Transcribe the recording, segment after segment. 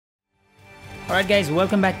Alright guys,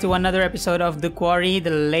 welcome back to another episode of The Quarry, the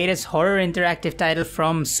latest horror interactive title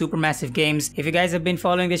from Supermassive Games. If you guys have been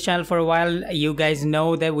following this channel for a while, you guys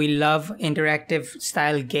know that we love interactive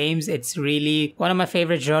style games. It's really one of my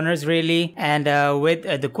favorite genres really. And with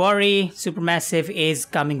The Quarry, Supermassive is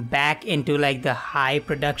coming back into like the high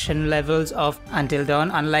production levels of Until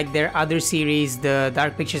Dawn. Unlike their other series, the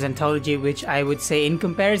Dark Pictures Anthology, which I would say in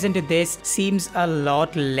comparison to this seems a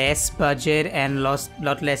lot less budget and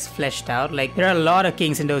lot less fleshed out. Like there are a lot of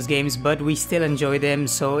kinks in those games, but we still enjoy them.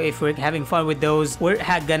 So if we're having fun with those, we're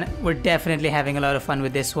definitely having a lot of fun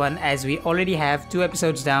with this one, as we already have 2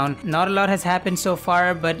 episodes down. Not a lot has happened so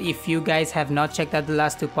far, but if you guys have not checked out the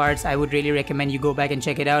last 2 parts, I would really recommend you go back and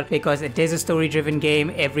check it out, because it is a story-driven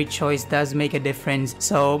game. Every choice does make a difference.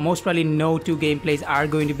 So most probably no 2 gameplays are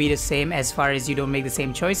going to be the same, as far as you don't make the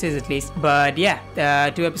same choices at least. But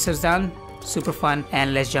yeah, 2 episodes down, super fun,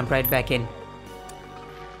 and let's jump right back in.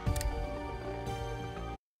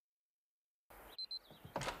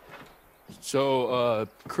 So,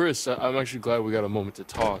 Chris, I'm actually glad we got a moment to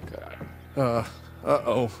talk.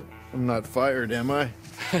 Uh-oh. I'm not fired, am I?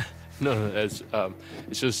 No, it's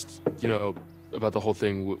just, you know, about the whole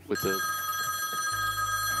thing with the...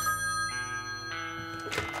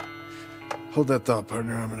 Hold that thought,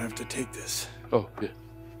 partner. I'm gonna have to take this. Oh, yeah.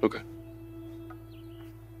 Okay.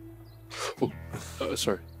 Oh,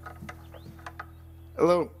 sorry.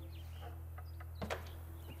 Hello?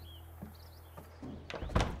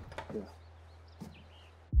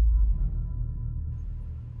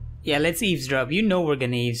 Yeah, let's eavesdrop. You know we're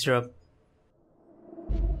gonna eavesdrop.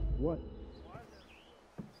 What?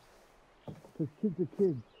 Because kids are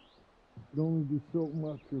kids. Can only do so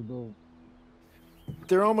much, though.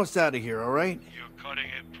 They're almost out of here, all right? You're cutting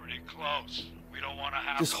it pretty close. We don't want to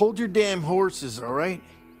have... Just hold your damn horses, all right?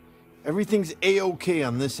 Everything's A-okay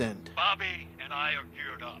on this end. Bobby and I are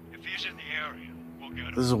geared up. If he's in the area, we'll get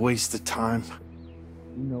him. This is a waste of time.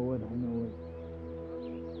 You know it, I know it.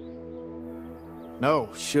 No,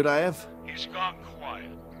 should I have? He's gone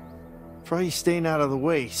quiet. Probably staying out of the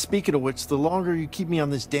way. Speaking of which, the longer you keep me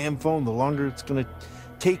on this damn phone, the longer it's gonna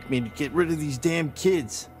take me to get rid of these damn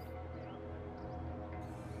kids.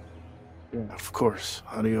 Yeah. Of course.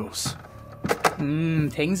 Adios.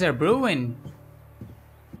 Things are brewing.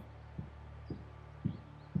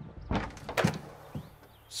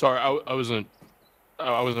 Sorry, I wasn't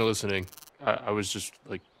listening. I was just,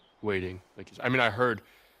 like, waiting. Like, I mean, I heard...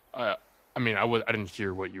 I didn't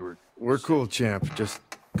hear what you were... We're cool, champ. Just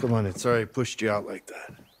come on in. Sorry I pushed you out like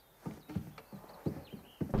that.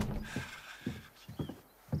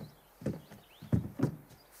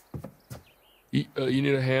 You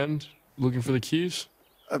need a hand looking for the keys?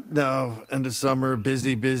 No, end of summer,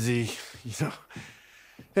 busy, you know.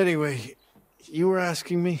 Anyway, you were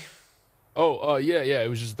asking me? Oh, yeah, it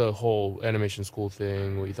was just the whole animation school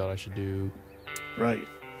thing, what you thought I should do. Right.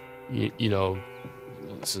 You know,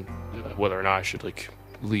 whether or not I should, like,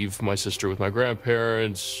 leave my sister with my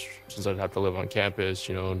grandparents, since I'd have to live on campus,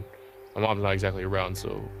 you know, and my mom's not exactly around,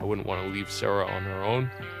 so I wouldn't want to leave Sarah on her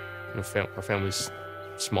own. You know, our family's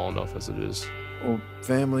small enough as it is. Well,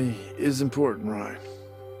 family is important, Ryan.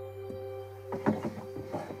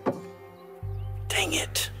 Dang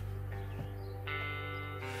it.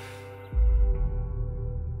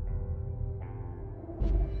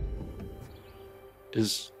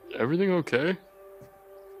 Is everything okay?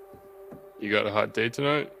 You got a hot date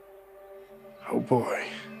tonight? Oh boy.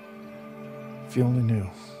 If you only knew.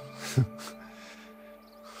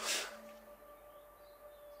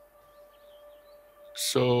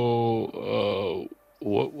 So,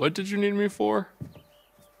 what did you need me for?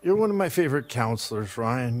 You're one of my favorite counselors,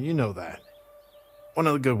 Ryan. You know that. One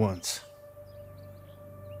of the good ones.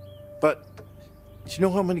 But, do you know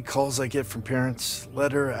how many calls I get from parents,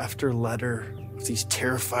 letter after letter, with these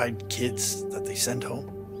terrified kids that they send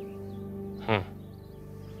home? Huh.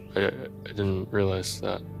 I didn't realize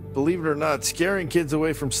that. Believe it or not, scaring kids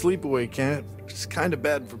away from sleepaway camp is kind of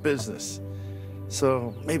bad for business.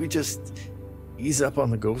 So, maybe just ease up on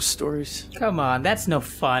the ghost stories? Come on, that's no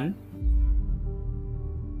fun.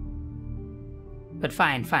 But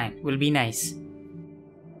fine, we'll be nice.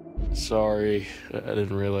 Sorry, I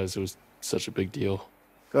didn't realize it was such a big deal.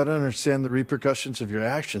 Gotta understand the repercussions of your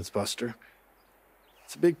actions, Buster.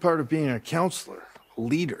 It's a big part of being a counselor, a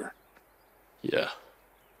leader. Yeah.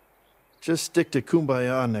 Just stick to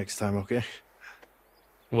Kumbaya next time, okay?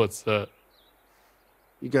 What's that?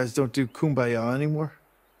 You guys don't do Kumbaya anymore?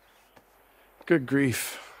 Good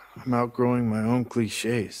grief. I'm outgrowing my own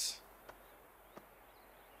cliches.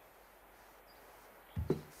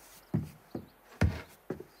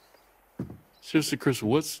 Seriously, Chris,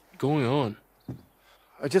 what's going on?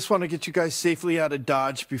 I just want to get you guys safely out of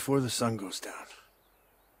Dodge before the sun goes down.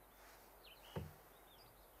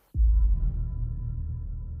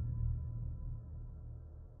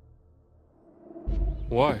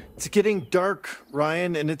 Why? It's getting dark,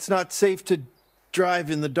 Ryan, and it's not safe to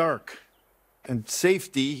drive in the dark. And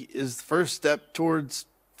safety is the first step towards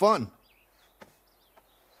fun.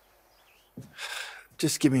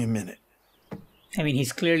 Just give me a minute. I mean,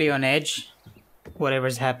 he's clearly on edge.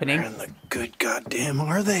 Whatever's happening. Where in the good goddamn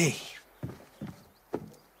are they?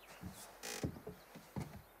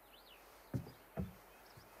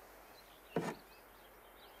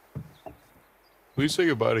 Will you say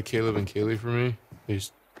goodbye to Caleb and Kaylee for me? They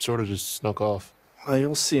sort of just snuck off. Well,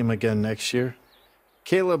 you'll see him again next year.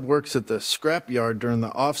 Caleb works at the scrapyard during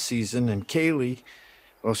the off-season, and Kaylee,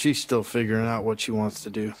 well, she's still figuring out what she wants to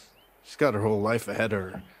do. She's got her whole life ahead of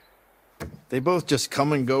her. They both just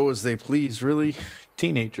come and go as they please, really.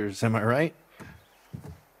 Teenagers, am I right?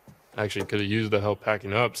 Actually, could have used the help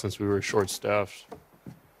packing up since we were short-staffed.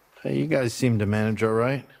 Hey, you guys seem to manage all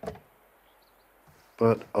right.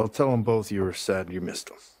 But I'll tell them both you were sad you missed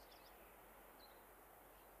them.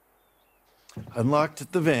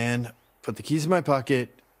 Unlocked the van, put the keys in my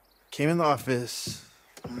pocket, came in the office.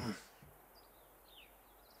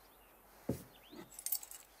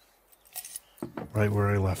 Right where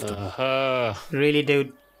I left them. Really,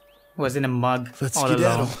 dude? Was in a mug Let's all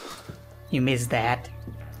skedaddle. along. You missed that.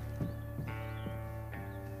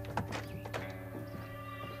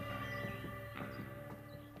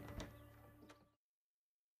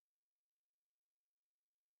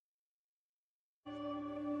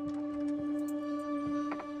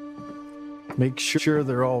 Make sure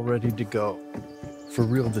they're all ready to go. For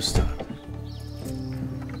real this time.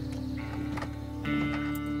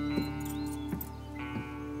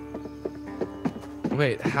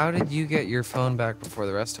 Wait, how did you get your phone back before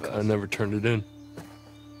the rest of us? I never turned it in.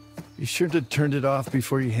 You sure to turned it off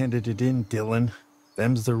before you handed it in, Dylan.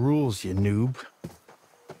 Them's the rules, you noob.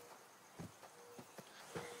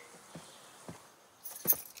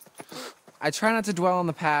 I try not to dwell on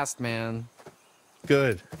the past, man.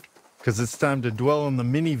 Good. Because it's time to dwell on the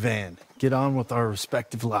minivan. Get on with our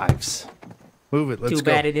respective lives. Move it, let's Too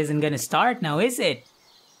go. bad it isn't gonna start now, is it?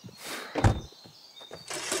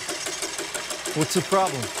 What's the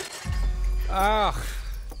problem? Ugh,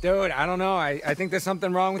 dude, I don't know. I think there's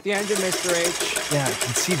something wrong with the engine, Mr. H. Yeah, I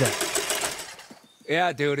can see that.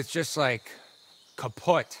 Yeah, dude, it's just like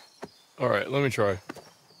kaput. All right, let me try.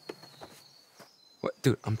 What,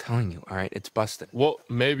 dude? I'm telling you, all right, it's busted. Well,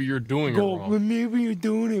 maybe you're doing it wrong. Maybe you're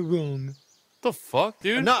doing it wrong. The fuck,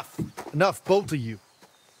 dude? Enough! Enough, both of you.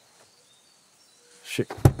 Shit.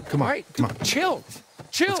 Come on. All right, come dude, on. chill,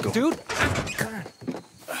 go. dude. God.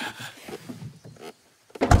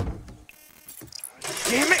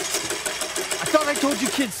 Damn it! I thought I told you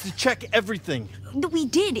kids to check everything. We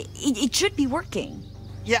did. It should be working.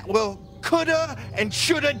 Yeah, well, coulda and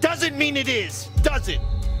shoulda doesn't mean it is, does it?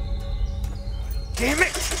 Damn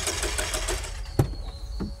it!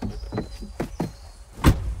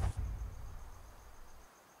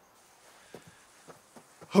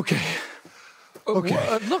 Okay. Okay.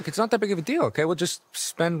 Well, look, it's not that big of a deal, okay? We'll just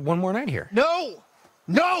spend one more night here. No!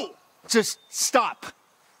 No! Just stop.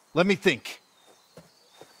 Let me think.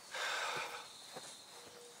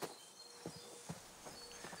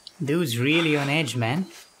 Dude's really on edge, man.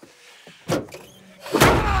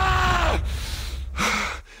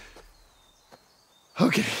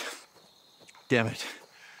 Okay. Damn it.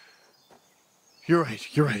 You're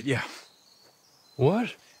right, yeah.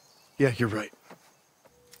 What? Yeah, you're right.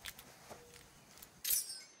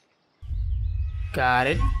 Got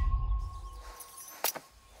it.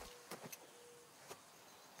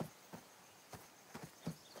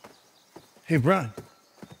 Hey, Brian.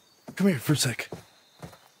 Come here for a sec.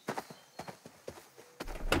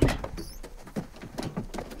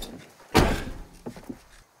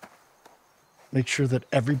 Make sure that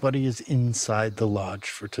everybody is inside the lodge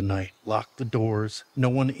for tonight. Lock the doors. No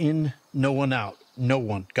one in, no one out. No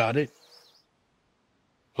one. Got it?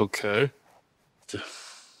 Okay.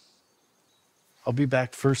 I'll be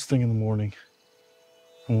back first thing in the morning.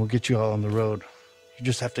 And we'll get you all on the road. You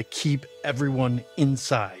just have to keep everyone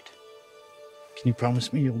inside. Can you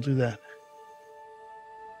promise me you'll do that?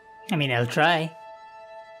 I mean, I'll try.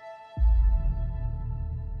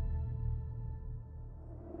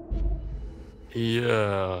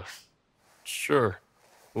 Yeah. Sure.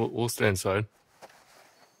 We'll stay inside.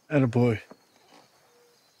 Attaboy.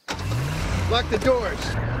 Lock the doors.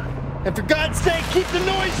 And for God's sake, keep the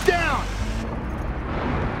noise down!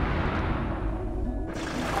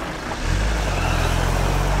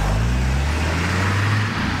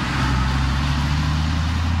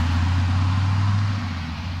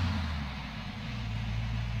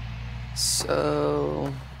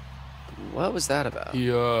 So, what was that about?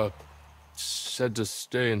 He, said to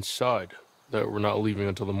stay inside, that we're not leaving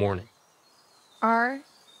until the morning. Are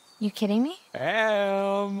you kidding me?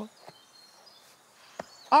 Are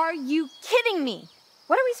you kidding me?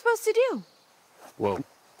 What are we supposed to do? Well,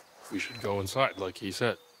 we should go inside, like he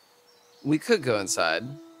said. We could go inside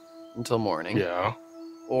until morning. Yeah.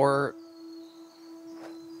 Or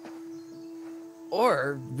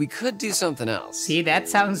we could do something else. See, that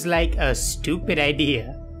sounds like a stupid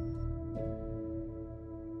idea.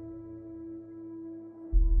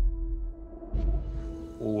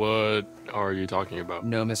 What are you talking about?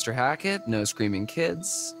 No Mr. Hackett, no screaming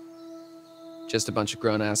kids. Just a bunch of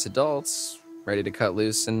grown-ass adults ready to cut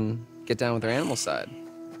loose and get down with their animal side.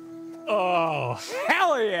 Oh,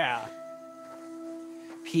 hell yeah!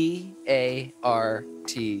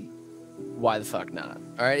 P-A-R-T. Why the fuck not?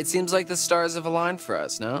 All right, it seems like the stars have aligned for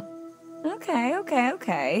us, no?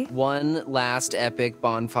 Okay. One last epic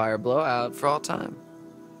bonfire blowout for all time.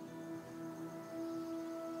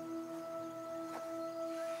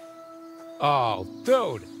 Oh,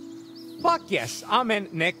 dude. Fuck yes, I'm in.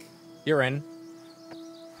 Nick, you're in.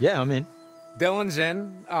 Yeah, I'm in. Dylan's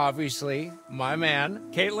in, obviously. My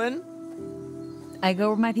man. Caitlin? I go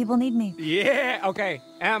where my people need me. Yeah, okay.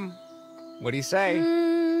 Em, what do you say?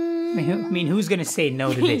 I mean, who's gonna say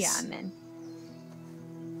no to this? Yeah, I'm in.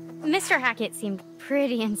 Mr. Hackett seemed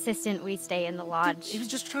pretty insistent we stay in the lodge. He was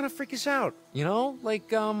just trying to freak us out, you know?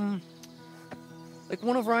 Like one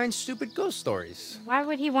of Ryan's stupid ghost stories. Why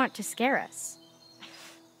would he want to scare us?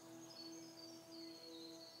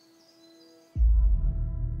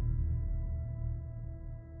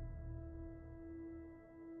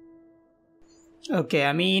 Okay,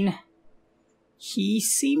 I mean, he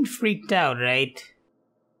seemed freaked out, right?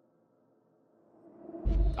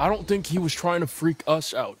 I don't think he was trying to freak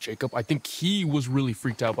us out, Jacob. I think he was really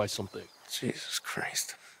freaked out by something. Jesus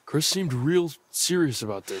Christ. Chris seemed real serious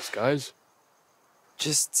about this, guys.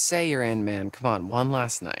 Just say you're in, man. Come on, one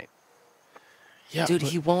last night. Yeah, Dude,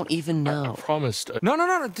 he won't even know. I promised.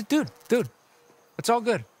 No, dude. It's all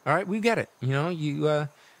good. All right, we get it. You know, you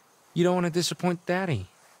don't want to disappoint Daddy.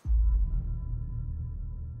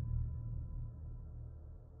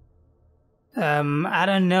 I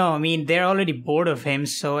don't know. I mean, they're already bored of him,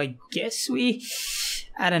 so I guess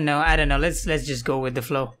I don't know. Let's just go with the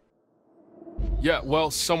flow. Yeah,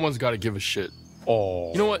 well, someone's got to give a shit.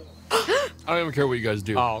 Oh. You know what? I don't even care what you guys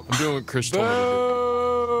do. Oh. I'm doing what Chris told me to do.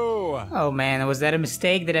 Oh man, was that a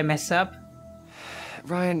mistake? Did I mess up?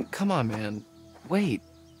 Ryan, come on, man. Wait.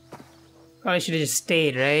 Probably should have just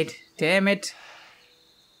stayed, right? Damn it.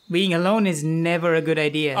 Being alone is never a good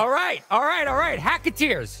idea. All right.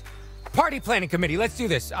 Hacketeers. Party planning committee, let's do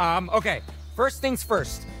this. Okay. First things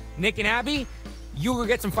first. Nick and Abby, you go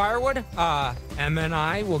get some firewood. Emma and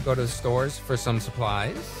I will go to the stores for some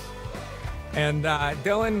supplies. And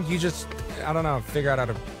Dylan, you just, I don't know, figure out how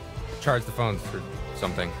to charge the phones for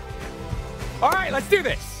something. All right, let's do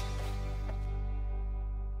this.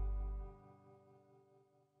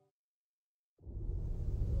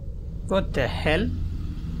 What the hell?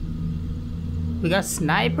 We got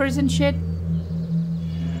snipers and shit?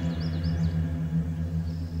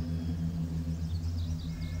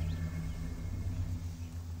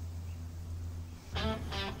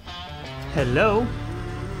 Hello?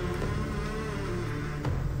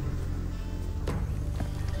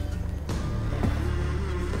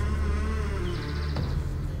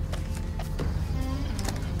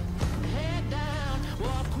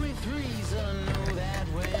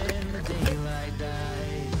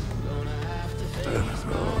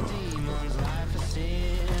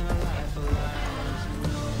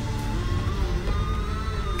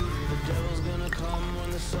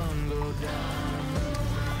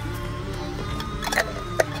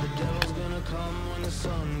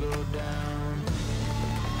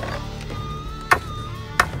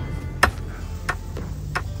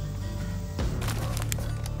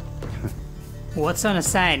 What's on a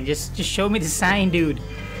sign? Just show me the sign, dude.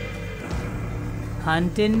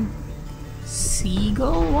 Hunting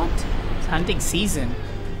seagull? What? It's hunting season.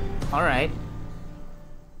 Alright.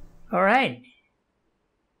 Alright.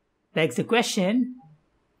 Begs the question,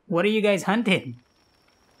 what are you guys hunting?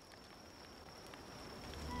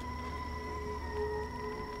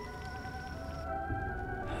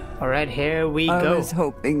 Alright, here we go. I was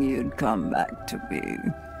hoping you'd come back to me.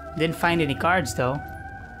 Didn't find any cards though.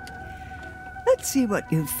 Let's see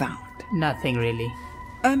what you found. Nothing really.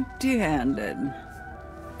 Empty-handed.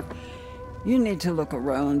 You need to look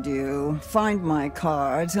around you, find my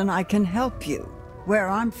cards, and I can help you. Where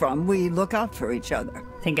I'm from, we look out for each other.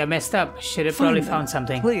 Think I messed up. Should have probably Find them, found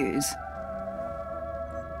something. Please.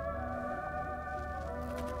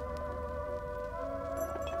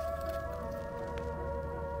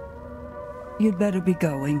 you'd better be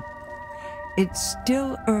going. It's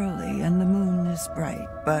still early and the moon is bright,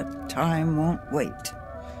 but time won't wait.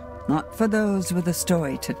 Not for those with a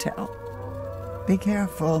story to tell. Be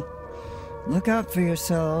careful. Look out for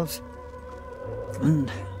yourselves.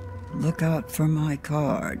 And look out for my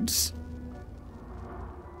cards.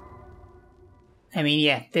 I mean,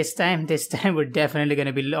 yeah, this time we're definitely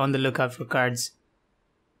gonna be on the lookout for cards.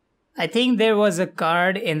 I think there was a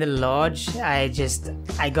card in the lodge. I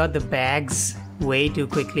got the bags way too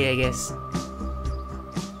quickly, I guess.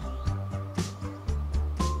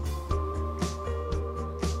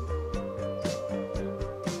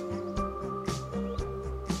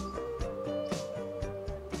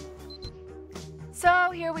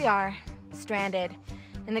 So here we are, stranded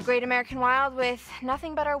in the great American wild with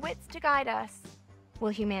nothing but our wits to guide us. Will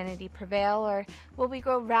humanity prevail, or will we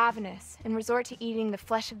grow ravenous and resort to eating the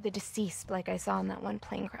flesh of the deceased like I saw in that one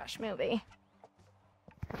plane crash movie?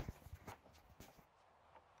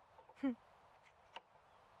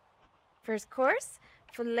 First course,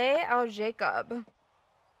 filet au Jacob.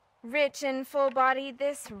 Rich and full-bodied,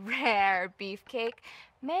 this rare beefcake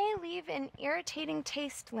may leave an irritating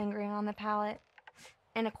taste lingering on the palate.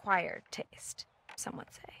 An acquired taste, some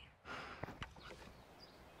would say.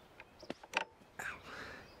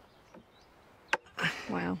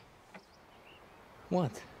 Wow.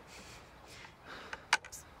 What?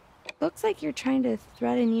 Looks like you're trying to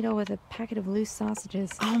thread a needle with a packet of loose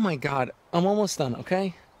sausages. Oh my god, I'm almost done,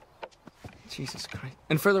 okay? Jesus Christ.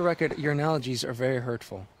 And for the record, your analogies are very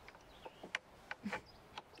hurtful.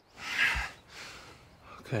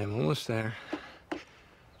 Okay, I'm almost there.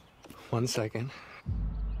 1 second.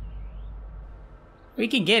 We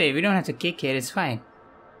can get it. We don't have to kick it. It's fine.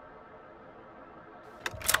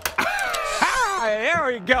 There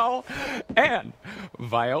we go. And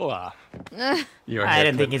Viola. I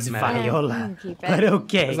don't think it's Viola, but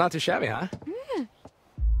okay. It's not too shabby, huh? Yeah.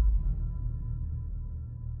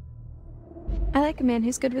 I like a man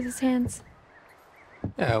who's good with his hands.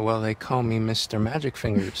 Yeah, well, they call me Mr. Magic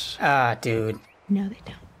Fingers. Ah, dude. No, they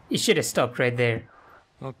don't. You should have stopped right there.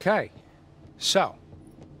 Okay. So,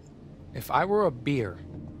 if I were a beer,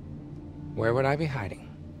 where would I be hiding?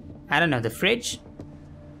 I don't know, the fridge?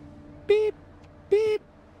 Beep, beep,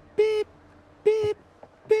 beep, beep,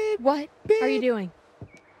 beep. What are you doing?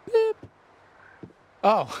 Beep.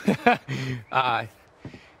 Oh,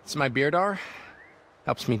 it's my beer dar.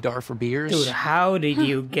 Helps me dar for beers. Dude, how did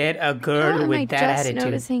you get a girl with that I'm just attitude?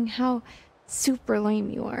 noticing how super lame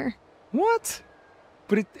you are. What?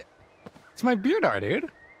 But it's my beer dar, dude.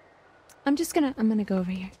 I'm gonna go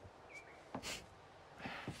over here.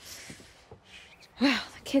 Wow,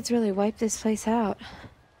 the kids really wiped this place out.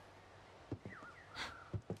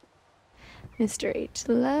 Mr. H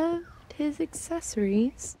loved his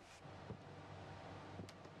accessories.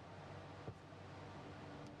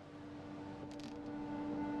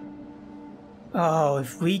 Oh,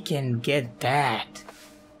 if we can get that.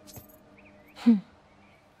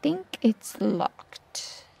 Think it's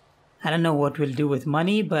locked. I don't know what we'll do with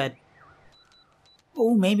money, but...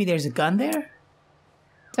 Oh, maybe there's a gun there?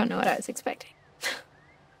 Don't know what I was expecting.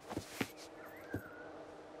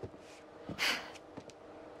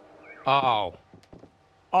 Oh,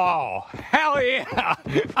 hell yeah!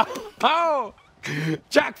 Oh,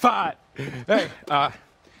 jackpot! Hey,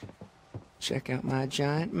 check out my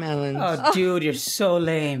giant melons. Oh, dude, you're so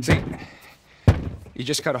lame. See, you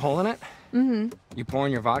just cut a hole in it. Mm-hmm. You pour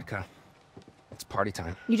in your vodka. It's party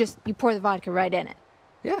time. You pour the vodka right in it.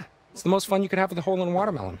 Yeah, it's the most fun you could have with a hole in a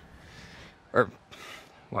watermelon. Or,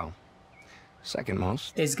 well, second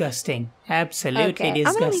most. Disgusting. Absolutely okay,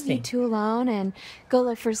 disgusting. I'm gonna leave you two alone and go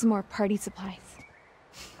look for some more party supplies.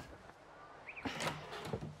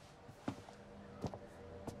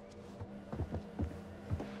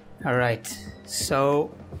 Alright,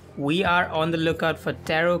 so we are on the lookout for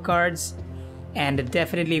tarot cards, and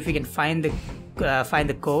definitely if we can find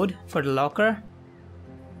the code for the locker.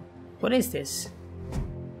 What is this?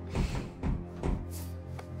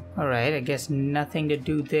 Alright, I guess nothing to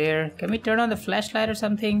do there. Can we turn on the flashlight or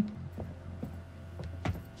something?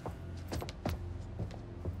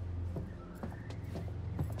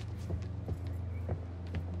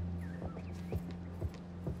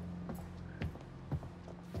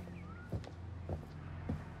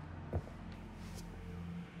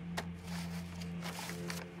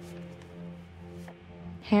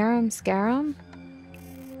 Harem Scarum?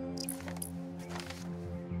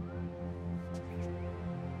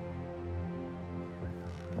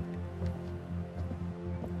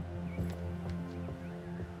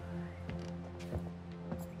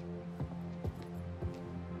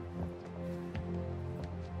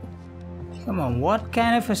 Come on, what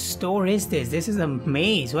kind of a store is this? This is a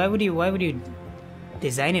maze. Why would you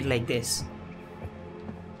design it like this?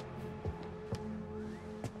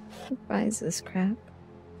 Who buys this crap?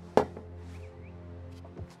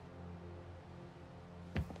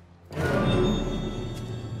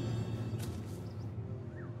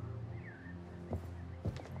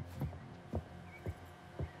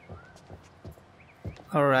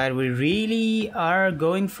 Alright, we really are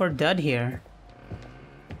going for dud here.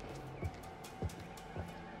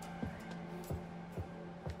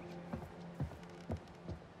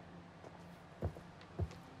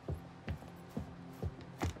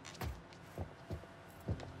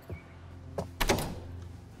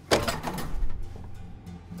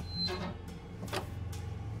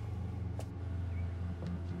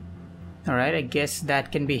 Alright, I guess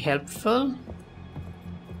that can be helpful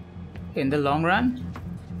in the long run.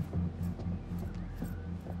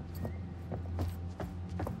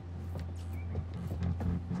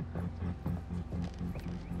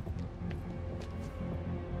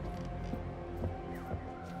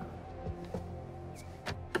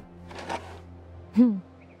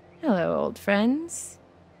 Hello, old friends.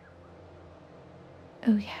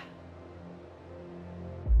 Oh, yeah.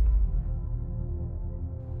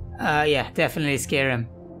 Yeah, definitely scare him.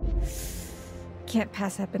 Can't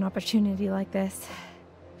pass up an opportunity like this.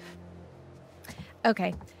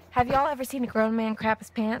 Okay, have y'all ever seen a grown man crap his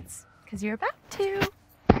pants? Because you're about to.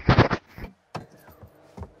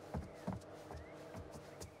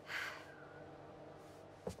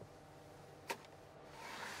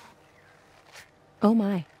 Oh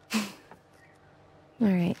my.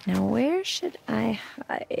 Alright, now where should I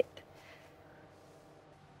hide?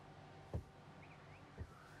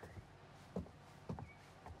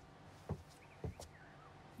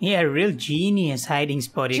 Yeah, real genius hiding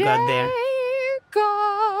spot you got there.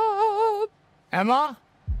 Jacob! Emma?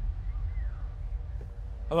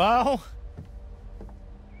 Hello?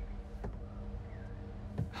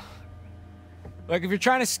 Look, if you're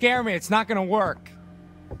trying to scare me, it's not gonna work.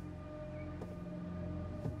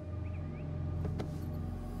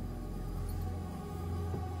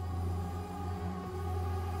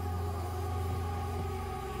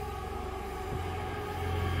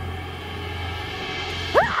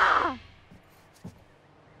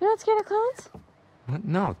 You're not scared of clowns? What?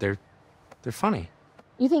 No, they're funny.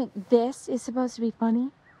 You think this is supposed to be funny?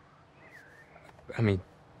 I mean,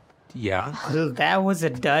 yeah. Well, that was a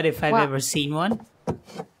dud if I've Wow. ever seen one. Do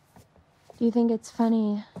you think it's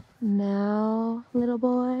funny now, little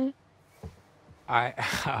boy?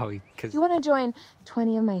 Because You want to join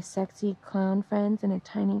 20 of my sexy clown friends in a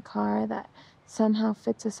tiny car that somehow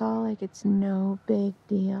fits us all like it's no big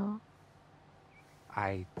deal?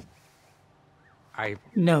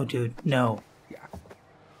 No, dude, no.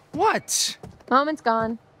 What? Moment's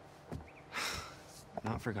gone.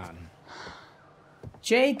 Not forgotten.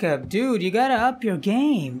 Jacob, dude, you gotta up your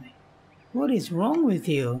game. What is wrong with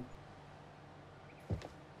you?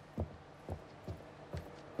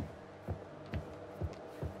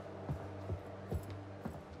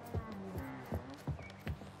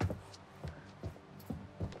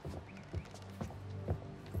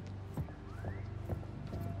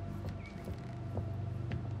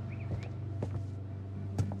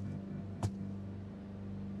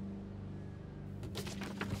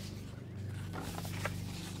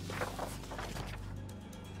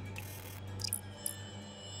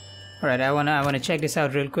 Alright, I wanna check this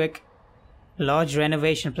out real quick. Lodge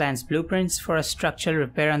renovation plans, blueprints for a structural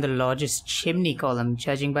repair on the lodge's chimney column.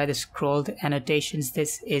 Judging by the scrolled annotations,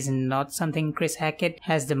 this is not something Chris Hackett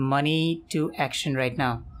has the money to action right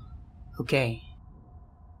now. Okay.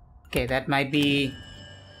 Okay, that might be...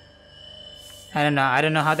 I don't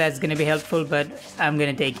know how that's gonna be helpful, but I'm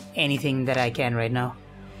gonna take anything that I can right now.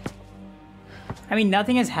 I mean,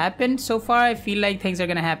 nothing has happened so far. I feel like things are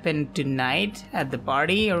gonna happen tonight at the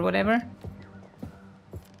party or whatever.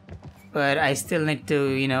 But I still need to,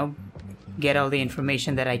 you know, get all the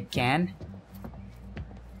information that I can.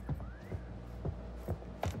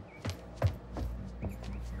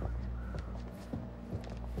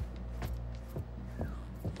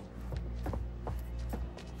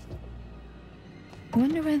 I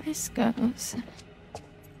wonder where this goes.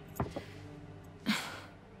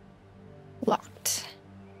 Locked.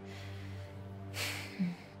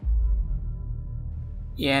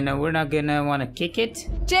 Yeah, no, we're not gonna want to kick it.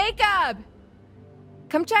 Jacob!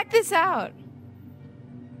 Come check this out.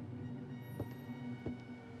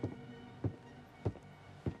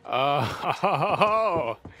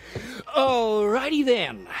 Alrighty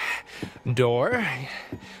then. Door,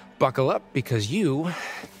 buckle up because you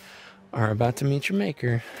are about to meet your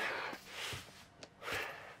maker.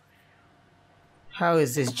 How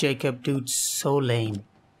is this Jacob dude so lame?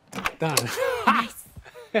 Done. Nice.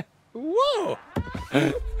 Whoa!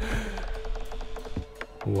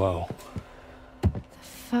 Whoa.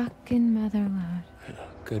 Fucking motherlode.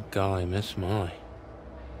 Good golly, Miss Molly.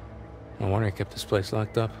 No wonder he kept this place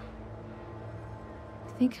locked up.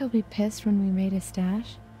 Think he'll be pissed when we raid his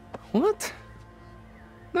stash? What?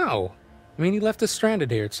 No. I mean, he left us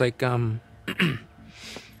stranded here. It's like,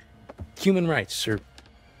 human rights or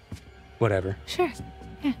whatever. Sure.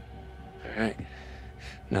 Yeah. All right.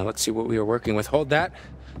 Now let's see what we are working with. Hold that.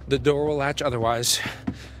 The door will latch otherwise.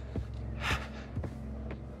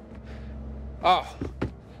 Oh.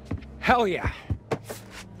 Hell yeah.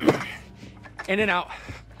 In and out.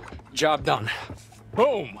 Job done.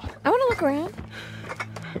 Boom. I want to look around.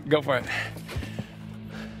 Go for it.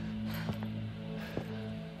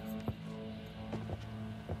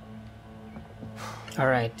 All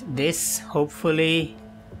right, this, hopefully,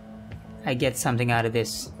 I get something out of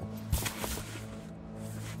this.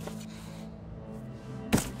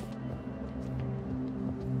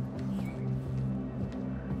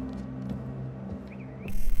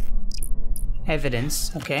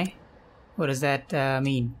 Evidence, okay. What does that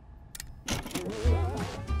mean?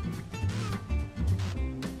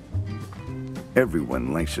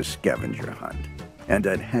 Everyone likes a scavenger hunt, and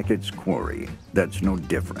at Hackett's Quarry, that's no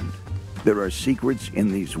different. There are secrets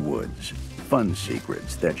in these woods, fun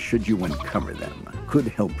secrets that, should you uncover them, could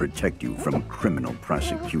help protect you from criminal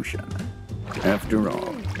prosecution. After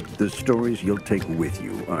all, the stories you'll take with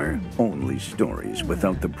you are only stories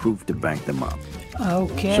without the proof to back them up.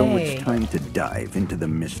 Okay. So it's time to dive into the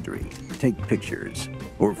mystery, take pictures,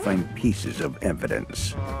 or find pieces of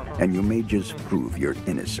evidence, and you may just prove your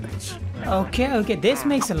innocence. Okay, this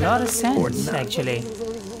makes a lot of sense, actually.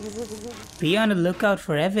 Be on the lookout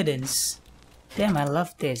for evidence. Damn, I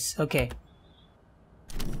love this. Okay.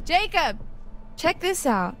 Jacob! Check this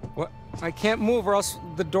out. What? I can't move or else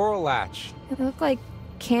the door will latch. They look like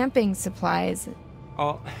camping supplies.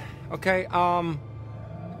 Oh, okay,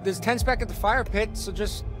 there's tents back at the fire pit, so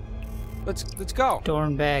just, let's go.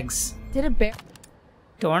 Torn bags. Did a bear...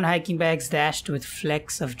 Torn hiking bags dashed with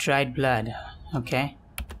flecks of dried blood. Okay.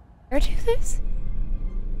 Bear do this?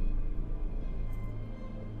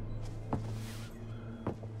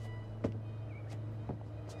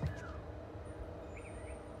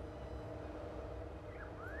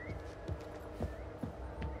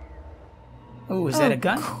 Oh, is that a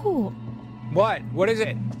gun? Cool. What? What is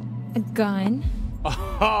it? A gun.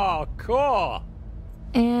 Oh, cool.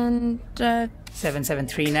 And,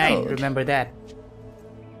 7739, code. remember that.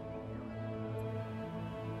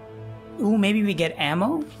 Ooh, maybe we get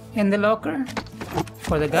ammo in the locker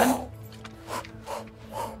for the gun?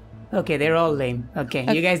 Okay, they're all lame.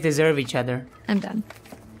 Okay, you guys deserve each other. I'm done.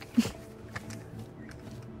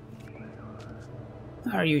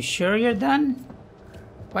 Are you sure you're done?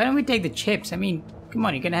 Why don't we take the chips? I mean, come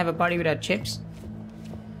on, you gonna have a party without chips?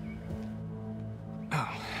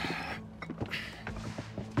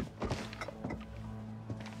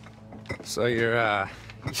 So you're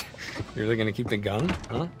really gonna keep the gun,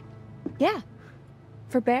 huh? Yeah.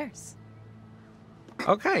 For bears.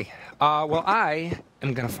 Okay. Well, I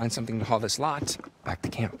am gonna find something to haul this lot back to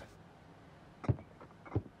camp.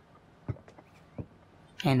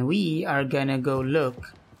 And we are gonna go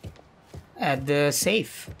look at the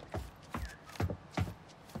safe.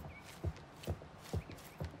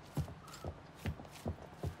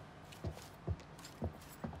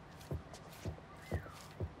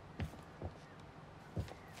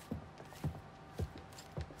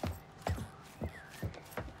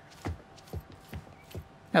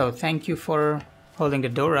 Oh, thank you for holding the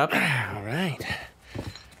door up. All right.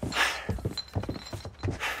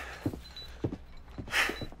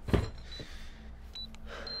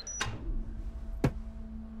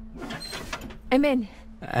 I'm in.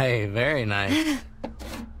 Hey, very nice.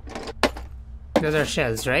 Those are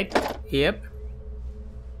shells, right? Yep.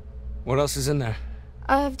 What else is in there?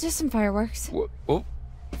 Just some fireworks. Oh,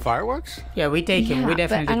 fireworks? Yeah, we take him. We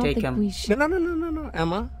definitely take him. No,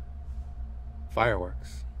 Emma.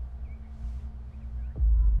 Fireworks.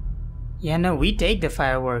 Yeah, no, we take the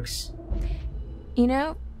fireworks. You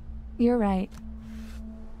know, you're right.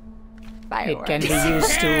 Fireworks. It can be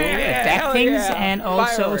used to attack things and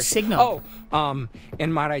also Fireworks. signal. Oh,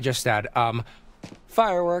 and might I just add,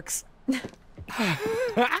 fireworks.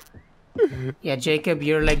 Yeah, Jacob,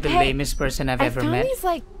 you're like the lamest person I've ever found met. these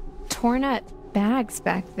like torn up bags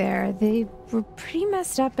back there. They were pretty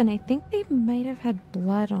messed up, and I think they might have had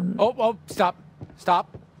blood on them. Oh, stop.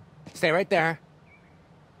 Stay right there.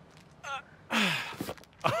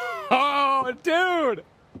 Oh, dude!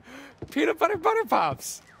 Peanut butter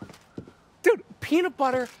pops. Dude, peanut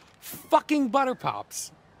butter fucking butter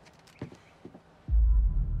pops.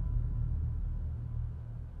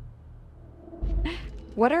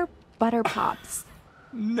 What are butter pops?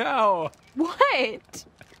 No. What?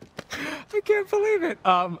 I can't believe it.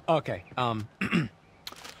 Okay.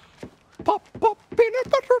 Pop,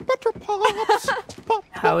 peanut butter pops. Pop,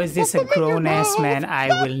 How is this a grown-ass man?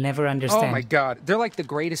 I will never understand. Oh my god. They're like the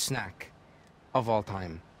greatest snack of all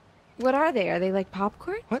time. What are they? Are they like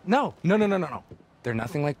popcorn? What? No. They're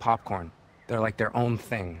nothing like popcorn. They're like their own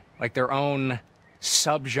thing. Like their own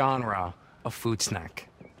subgenre of food snack.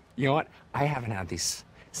 You know what? I haven't had these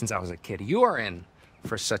since I was a kid. You are in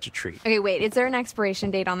for such a treat. Okay, wait. Is there an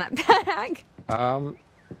expiration date on that bag? No,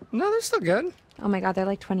 they're still good. Oh my god, they're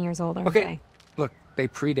like 20 years old, aren't they? Look, they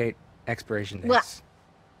predate expiration dates. Blah.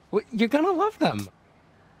 Well, you're gonna love them.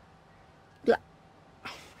 Blah.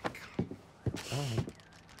 Oh.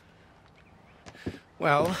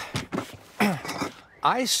 Well,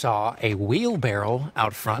 I saw a wheelbarrow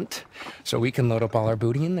out front, so we can load up all our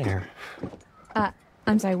booty in there.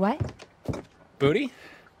 I'm sorry, what? Booty?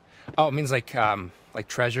 Oh, it means like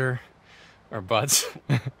treasure or butts.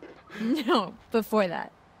 No, before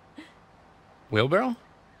that. Wheelbarrow?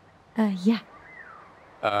 Yeah.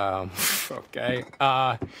 Okay.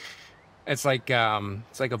 It's like a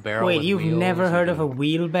barrel. Wait, with you've wheels. never heard of a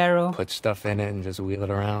wheelbarrow? Put stuff in it and just wheel it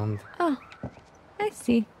around. Oh, I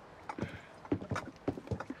see.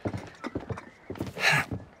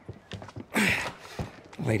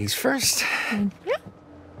 Ladies first. Yeah.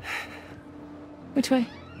 Which way?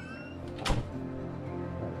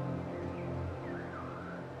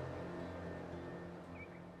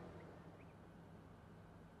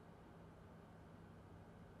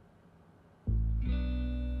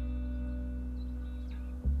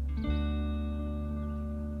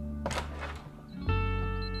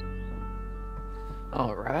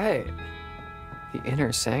 All right. The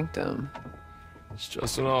inner sanctum. It's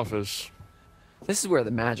just an office. This is where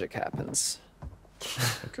the magic happens.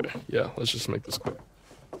 Okay, yeah, let's just make this quick.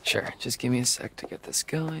 Sure, just give me a sec to get this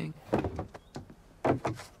going.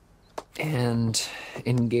 And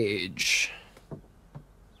engage.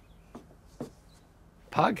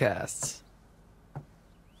 Podcasts.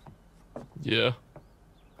 Yeah.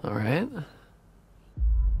 All right.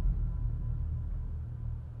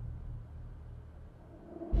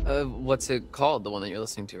 What's it called, the one that you're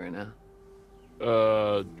listening to right now?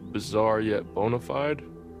 Bizarre yet bona fide.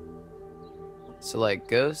 So like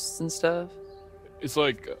ghosts and stuff? It's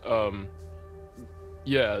like,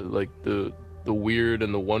 yeah, like the weird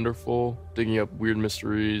and the wonderful, digging up weird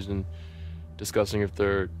mysteries and discussing if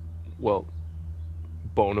they're, well,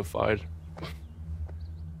 bona fide.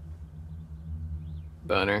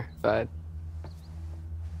 Boner fide.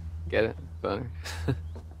 Get it? Boner.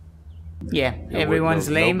 Yeah, Yeah, everyone's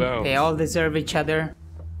no lame. bounds. They all deserve each other.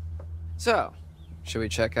 So, should we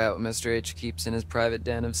check out what Mr. H keeps in his private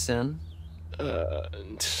den of sin? I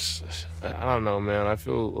don't know, man. I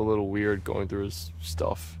feel a little weird going through his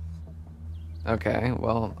stuff. Okay,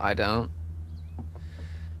 well, I don't.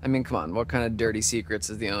 I mean, come on, what kind of dirty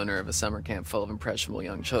secrets is the owner of a summer camp full of impressionable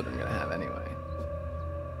young children gonna have anyway?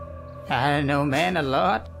 I don't know, man, a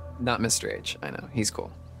lot. Not Mr. H, I know, he's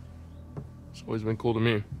cool. It's always been cool to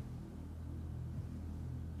me.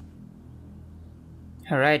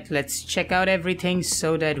 Alright, let's check out everything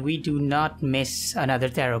so that we do not miss another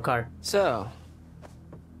tarot card. So,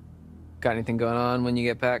 got anything going on when you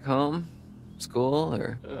get back home? School,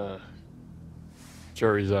 or?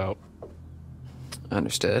 Jury's out.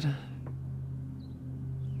 Understood.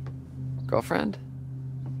 Girlfriend?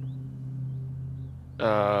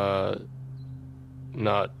 Not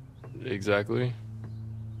exactly.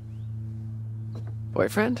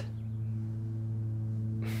 Boyfriend?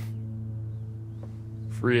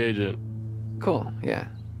 Free agent. Cool, yeah.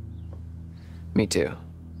 Me too.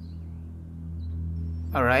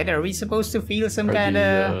 Alright, are we supposed to feel some Are kind the,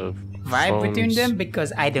 of vibe between phones- them?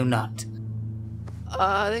 Because I do not.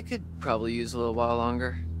 They could probably use a little while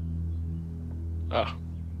longer. Ah.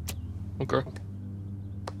 Okay.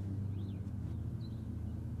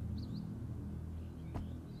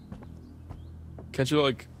 Can't you,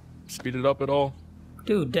 like, speed it up at all?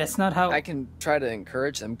 Dude, that's not how... I can try to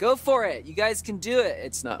encourage them. Go for it! You guys can do it!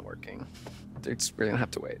 It's not working. We're gonna have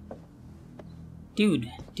to wait.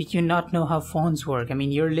 Dude, did you not know how phones work? I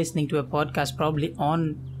mean, you're listening to a podcast probably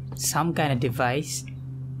on some kind of device.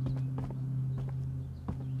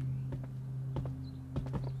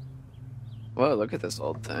 Whoa, look at this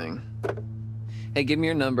old thing. Hey, give me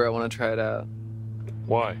your number. I want to try it out.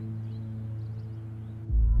 Why?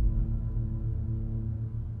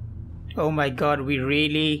 Oh my god, we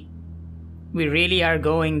really are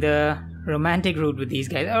going the romantic route with these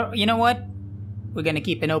guys. Or you know what? We're gonna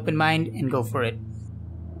keep an open mind and go for it.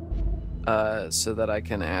 So that I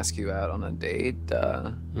can ask you out on a date.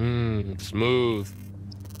 Smooth.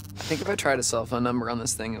 I think if I tried a cell phone number on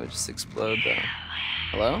this thing, it would just explode though.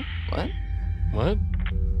 Hello? What? What?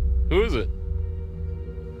 Who is it?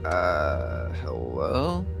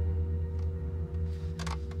 Hello?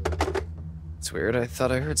 It's weird, I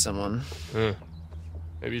thought I heard someone.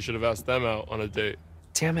 Maybe you should have asked them out on a date.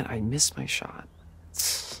 Damn it, I missed my shot.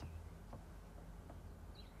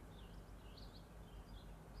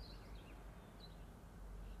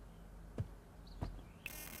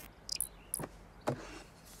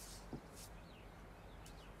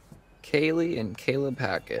 Kaylee and Caleb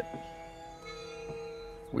Hackett.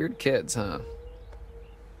 Weird kids, huh?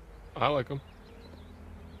 I like them.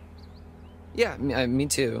 Yeah, me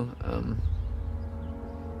too.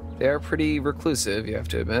 They are pretty reclusive, you have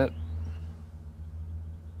to admit.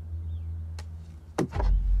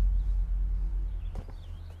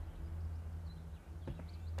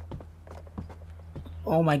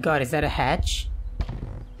 Oh my god, is that a hatch?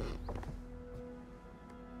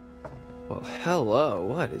 Well, hello,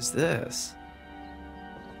 what is this?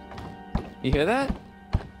 You hear that?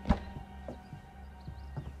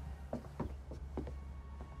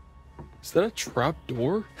 Is that a trap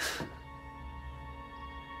door?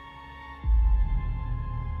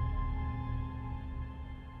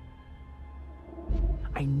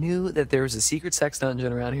 I knew that there was a secret sex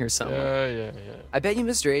dungeon around here somewhere. Yeah. I bet you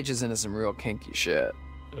Mr. H is into some real kinky shit.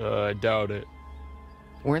 I doubt it.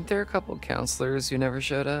 Weren't there a couple counselors who never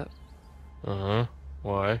showed up? Uh-huh.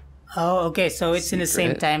 Why? Oh, okay, so it's in the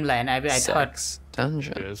same Secret timeline. I thought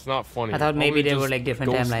dungeon. Yeah, it's not funny. I thought maybe Probably they were just like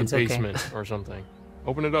different go to timelines. the Okay. basement or something.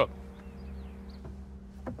 Open it up.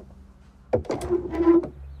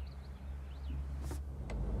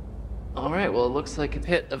 Alright, well, it looks like a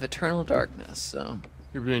pit of eternal darkness, so...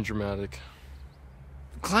 You're being dramatic.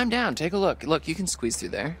 Climb down, take a look. Look, you can squeeze through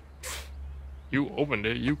there. You opened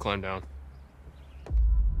it, you climb down.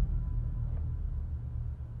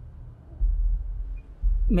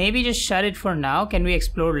 Maybe just shut it for now. Can we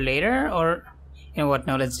explore later, or you know what?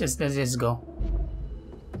 No, let's just go.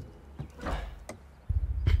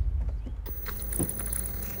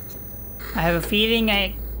 I have a feeling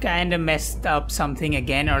I kind of messed up something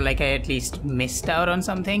again, or like I at least missed out on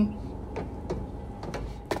something.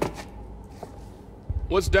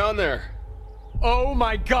 What's down there? Oh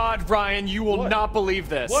my god, Ryan, you will not believe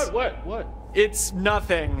this. What? It's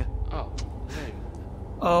nothing. Oh, hey.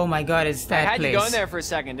 Oh my god, it's that I had place. you going there for a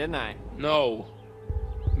second, didn't I? No.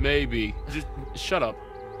 Maybe. Just shut up.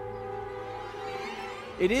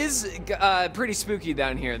 It is pretty spooky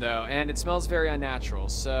down here, though, and it smells very unnatural,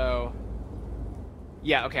 so...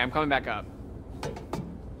 Yeah, okay, I'm coming back up.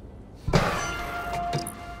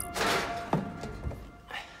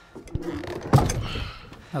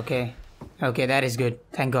 Okay. Okay, that is good.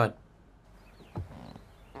 Thank God.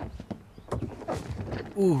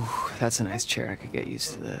 Ooh, that's a nice chair. I could get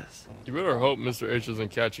used to this. You better hope Mr. H doesn't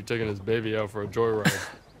catch you taking his baby out for a joyride.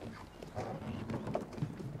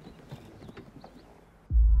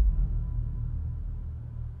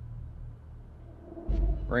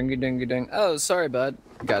 Ring-a-ding-a-ding. Oh, sorry, bud.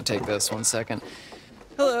 Gotta take this 1 second.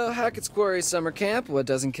 Hello, Hackett's Quarry Summer Camp. What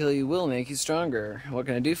doesn't kill you will make you stronger. What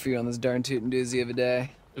can I do for you on this darn tootin' doozy of a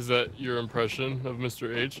day? Is that your impression of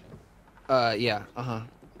Mr. H? Yeah, uh-huh.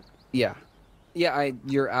 Yeah. Yeah,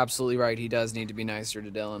 you're absolutely right. He does need to be nicer to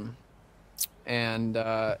Dylan. And,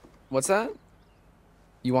 what's that?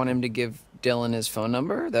 You want him to give Dylan his phone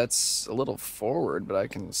number? That's a little forward, but I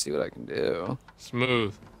can see what I can do.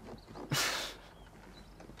 Smooth.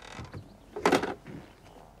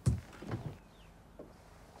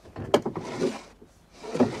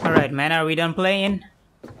 Alright, man, are we done playing?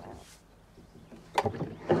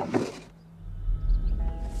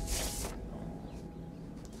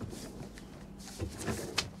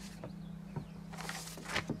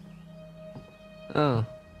 Oh.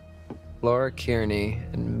 Laura Kearney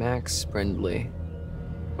and Max Brindley.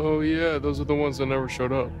 Oh yeah, those are the ones that never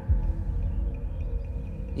showed up.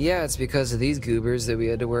 Yeah, it's because of these goobers that we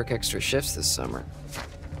had to work extra shifts this summer.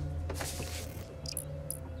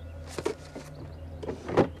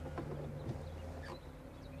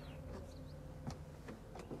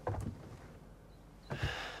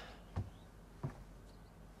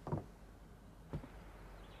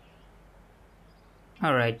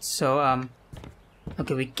 Alright, so,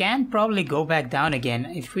 okay, we can probably go back down again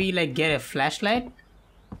if we, like, get a flashlight.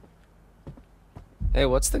 Hey,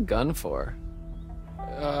 what's the gun for?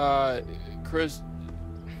 Chris,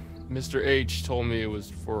 Mr. H told me it was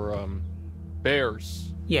for,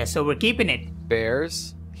 bears. Yeah, so we're keeping it.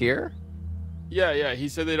 Bears? Here? Yeah, he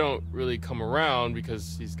said they don't really come around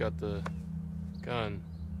because he's got the gun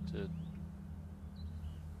to...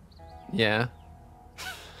 Yeah.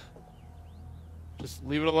 Just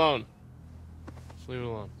leave it alone. Just leave it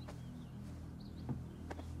alone.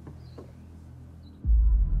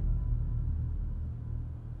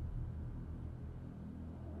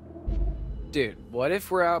 Dude, what if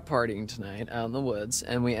we're out partying tonight out in the woods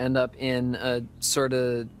and we end up in a sort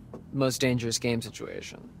of most dangerous game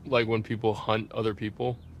situation? Like when people hunt other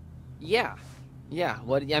people? Yeah. Yeah.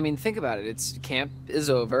 I mean, think about it. It's camp is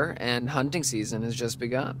over and hunting season has just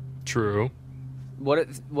begun. True. What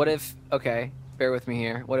if, okay, bear with me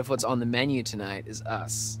here. What if what's on the menu tonight is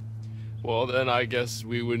us? Well, then I guess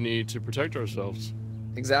we would need to protect ourselves.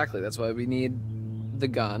 Exactly. That's why we need the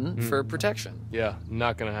gun for protection. Yeah,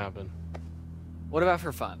 not gonna happen. What about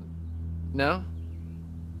for fun? No?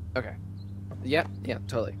 Okay. Yeah,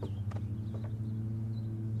 totally.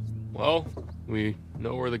 Well, we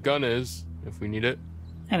know where the gun is if we need it.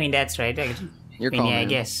 I mean, that's right. You're calling I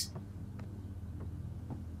guess.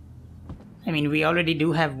 I mean, we already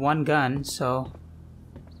do have one gun, so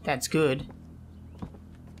that's good.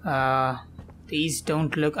 These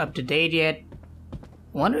don't look up to date yet.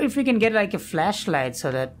 Wonder if we can get like a flashlight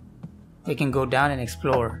so that we can go down and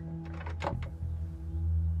explore.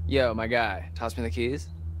 Yo, my guy, toss me the keys.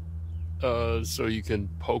 So you can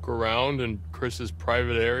poke around in Chris's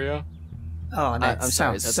private area? Oh, that I'm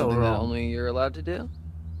sorry, is that so something that wrong. only you're allowed to do?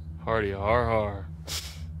 Hardy har har.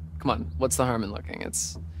 Come on, what's the harm in looking?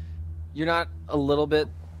 You're not a little bit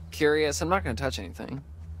curious? I'm not gonna touch anything.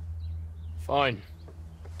 Fine.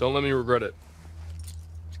 Don't let me regret it.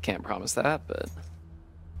 Can't promise that, but...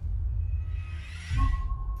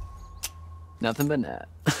 Nothing but net.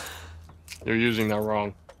 You're using that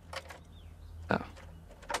wrong. Oh.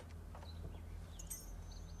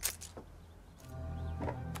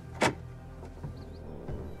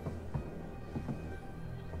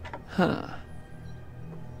 Huh.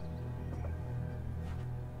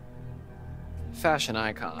 Fashion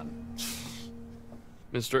icon.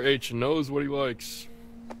 Mr. H knows what he likes.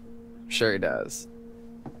 Sure he does.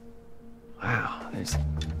 Wow, there's...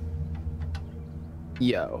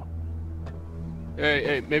 Yo.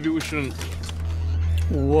 Hey, maybe we shouldn't...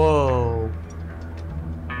 Whoa.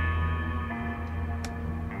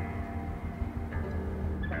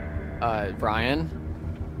 Brian?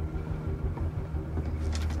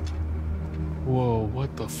 Whoa,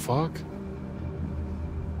 what the fuck?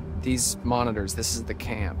 These monitors, this is the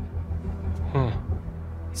camp. Huh.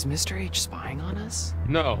 Is Mr. H spying on us?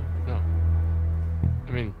 No.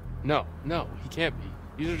 I mean, no, he can't be.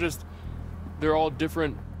 These are just... They're all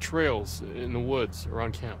different trails in the woods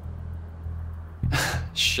around camp.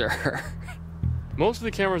 Sure. Most of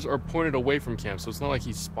the cameras are pointed away from camp, so it's not like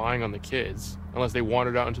he's spying on the kids, unless they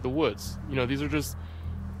wandered out into the woods. You know, these are just...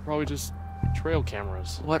 probably just trail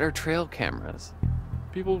cameras. What are trail cameras?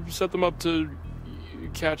 People set them up to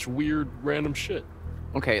catch weird, random shit.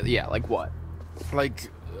 Okay, yeah, like what? Like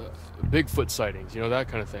Bigfoot sightings, you know, that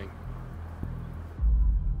kind of thing.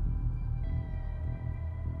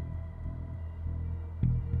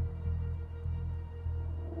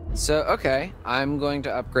 So, okay, I'm going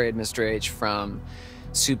to upgrade Mr. H from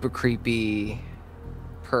super creepy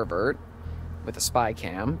pervert with a spy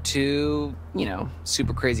cam to, you know,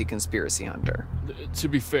 super crazy conspiracy hunter. To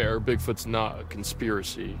be fair, Bigfoot's not a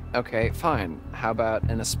conspiracy. Okay, fine. How about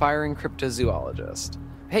an aspiring cryptozoologist?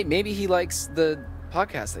 Hey, maybe he likes the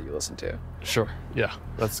podcast that you listen to. Sure, yeah,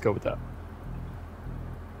 let's go with that.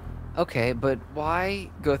 Okay, but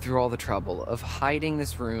why go through all the trouble of hiding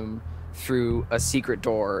this room through a secret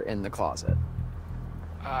door in the closet?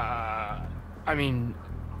 I mean,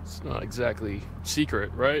 it's not exactly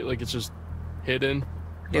secret, right? Like, it's just hidden.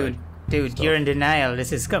 Dude, you're in denial.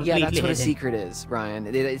 This is completely Yeah, that's what hidden. a secret is,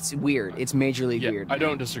 Ryan. It's weird. It's majorly weird. I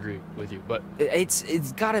don't disagree with you, but...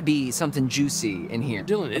 It's gotta be something juicy in here.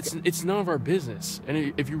 Dylan, it's none of our business.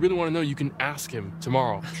 And if you really want to know, you can ask him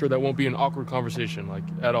tomorrow. I'm sure that won't be an awkward conversation, like,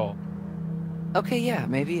 at all. Okay, yeah,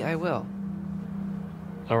 maybe I will.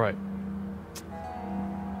 All right.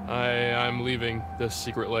 I'm leaving this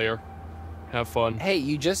secret lair. Have fun. Hey,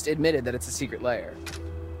 you just admitted that it's a secret lair.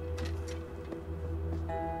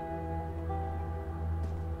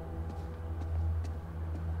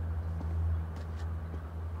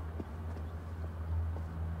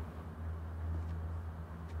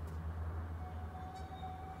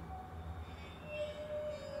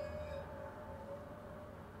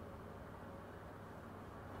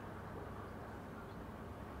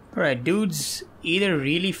 Alright, dude's either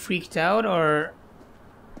really freaked out or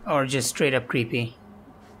just straight up creepy.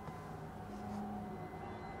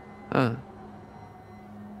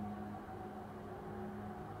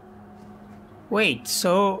 Wait,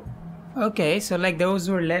 so... Okay, so like those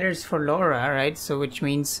were letters for Laura, right? So which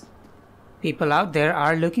means people out there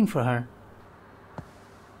are looking for her.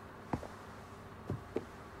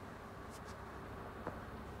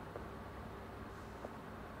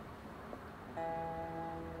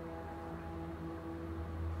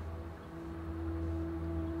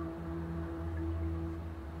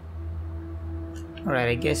 Alright,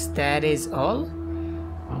 I guess that is all.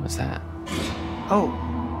 What was that? Oh.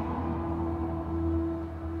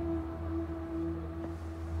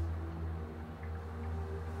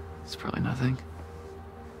 It's probably nothing.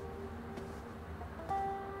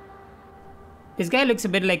 This guy looks a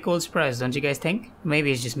bit like Cole Sprouse, don't you guys think? Maybe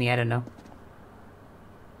it's just me, I don't know.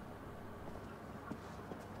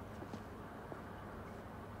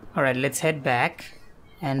 Alright, let's head back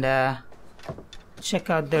and check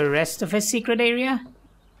out the rest of his secret area.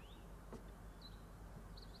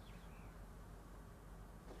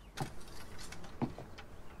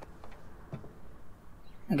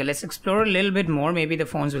 Okay, let's explore a little bit more. Maybe the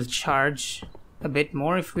phones will charge a bit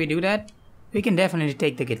more if we do that. We can definitely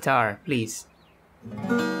take the guitar, please.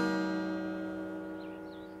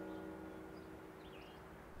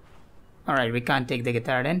 Alright, we can't take the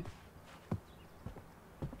guitar then.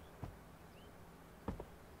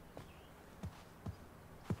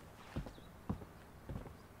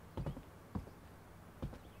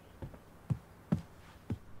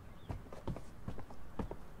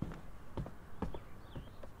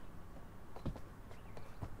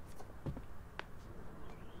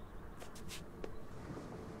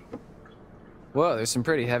 Whoa, there's some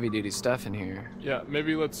pretty heavy-duty stuff in here. Yeah,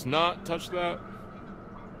 maybe let's not touch that.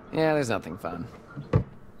 Yeah, there's nothing fun.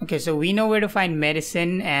 Okay, so we know where to find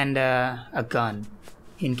medicine and a gun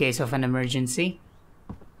in case of an emergency.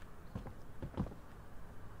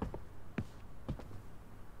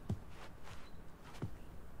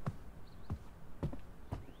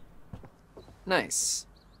 Nice.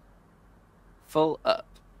 Full up.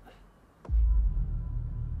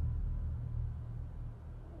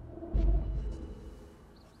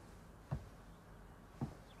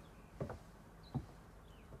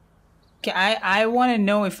 Okay, I want to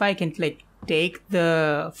know if I can like take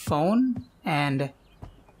the phone and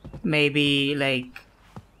maybe like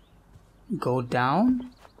go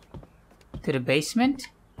down to the basement.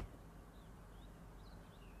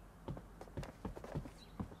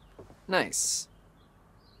 Nice.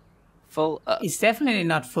 Full up. It's definitely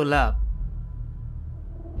not full up.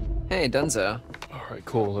 Hey, Dunzo. Alright,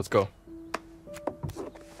 cool, let's go.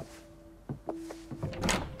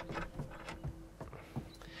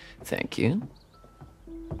 Thank you.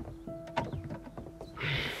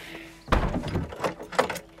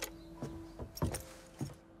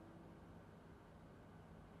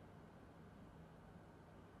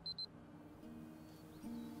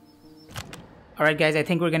 Alright guys, I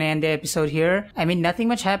think we're gonna end the episode here. I mean, nothing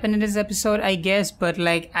much happened in this episode, I guess, but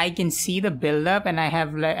like I can see the build up and I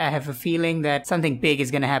have a feeling that something big is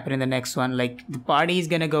gonna happen in the next one. Like the party is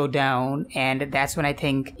gonna go down and that's when I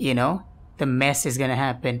think, you know, the mess is gonna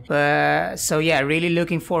happen. So yeah, really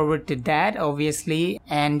looking forward to that, obviously.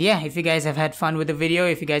 And yeah, if you guys have had fun with the video,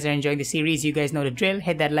 if you guys are enjoying the series, you guys know the drill.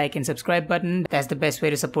 Hit that like and subscribe button. That's the best way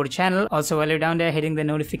to support the channel. Also, while you're down there, hitting the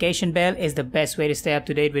notification bell is the best way to stay up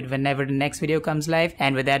to date with whenever the next video comes live.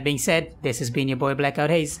 And with that being said, this has been your boy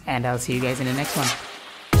BlackoutHaze, and I'll see you guys in the next one.